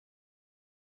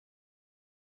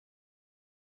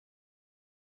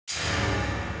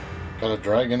Got a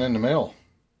dragon in the mail.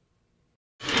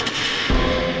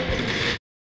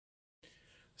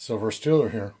 Silver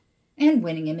Steeler here. And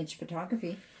Winning Image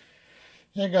Photography.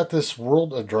 Yeah, I got this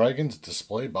World of Dragons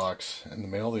display box in the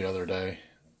mail the other day.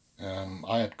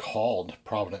 I had called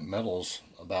Provident Metals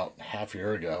about half a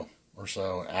year ago or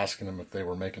so, asking them if they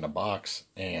were making a box,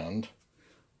 and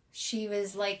she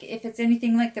was like, if it's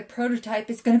anything like the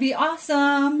prototype, it's going to be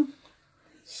awesome.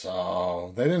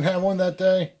 So they didn't have one that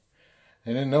day.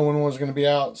 They didn't know when one was going to be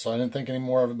out, so I didn't think any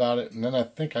more about it. And then I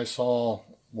think I saw,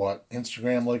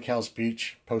 Instagram Lake House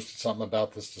Beach posted something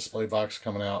about this display box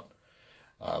coming out.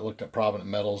 I looked at Provident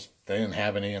Metals. They didn't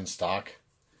have any in stock.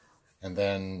 And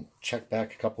then checked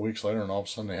back a couple weeks later, and all of a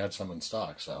sudden they had some in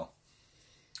stock. So,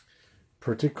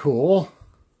 pretty cool.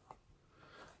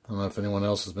 I don't know if anyone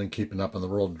else has been keeping up in the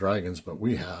World of Dragons, but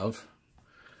we have.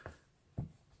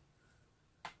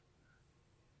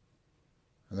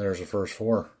 And there's the first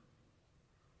four.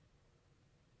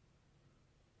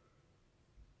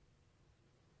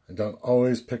 I don't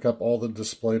always pick up all the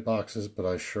display boxes, but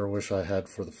I sure wish I had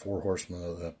for the Four Horsemen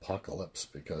of the Apocalypse,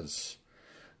 because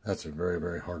that's a very,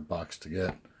 very hard box to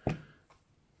get.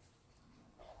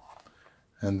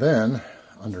 And then,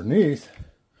 underneath,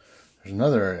 there's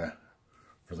another area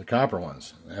for the copper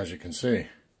ones. And as you can see,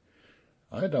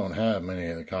 I don't have many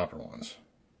of the copper ones.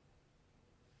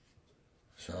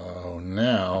 So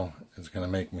now, it's going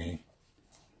to make me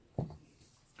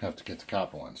have to get the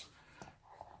copper ones.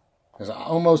 Because I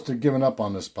almost had given up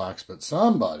on this box, but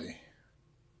somebody,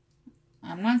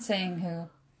 I'm not saying who,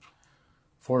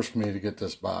 forced me to get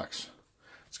this box.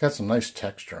 It's got some nice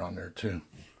texture on there too.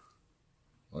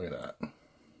 Look at that.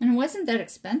 And it wasn't that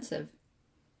expensive.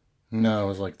 No, it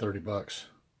was like 30 bucks.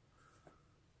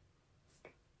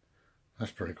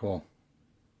 That's pretty cool.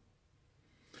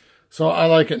 So I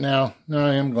like it now.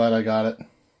 I am glad I got it.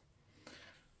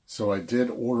 So I did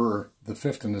order the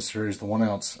fifth in this series, the 1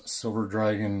 ounce Silver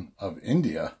Dragon of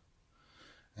India.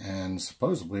 And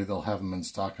supposedly they'll have them in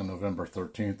stock on November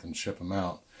 13th and ship them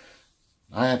out.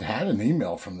 I had an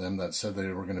email from them that said they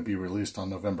were going to be released on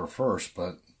November 1st,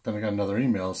 but then I got another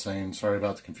email saying, sorry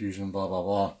about the confusion, blah, blah,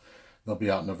 blah. They'll be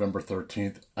out November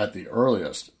 13th at the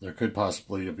earliest. There could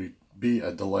possibly be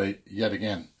a delay yet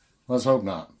again. Let's hope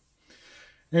not.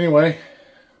 Anyway,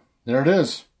 there it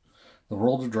is. The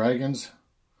World of Dragons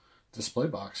display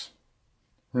box.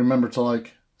 Remember to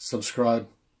like, subscribe,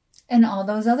 and all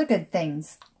those other good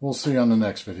things. We'll see you on the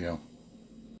next video.